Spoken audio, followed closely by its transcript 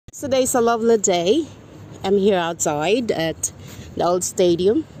Today's a lovely day. I'm here outside at the old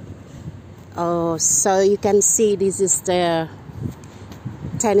stadium. Oh, so you can see this is the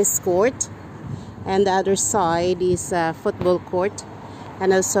tennis court, and the other side is a football court,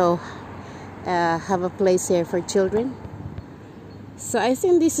 and also have a place here for children. So I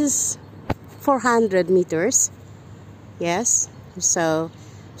think this is 400 meters. Yes, so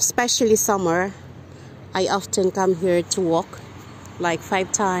especially summer, I often come here to walk like 5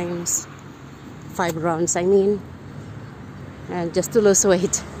 rounds, and just to lose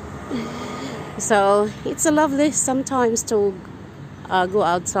weight. So it's a lovely sometimes to go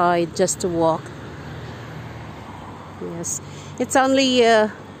outside just to walk. Yes, it's only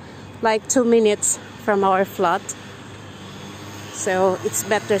like 2 minutes from our flat, so it's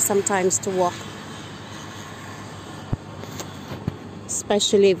better sometimes to walk,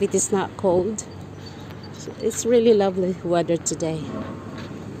 especially if it is not cold. So it's really lovely weather today.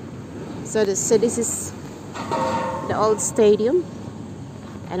 So this is the old stadium,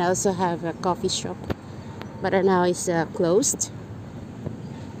 and I also have a coffee shop, but right now it's closed.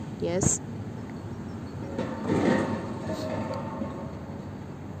 Yes,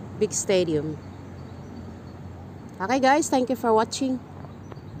 big stadium. Okay guys, thank you for watching.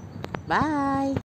 Bye.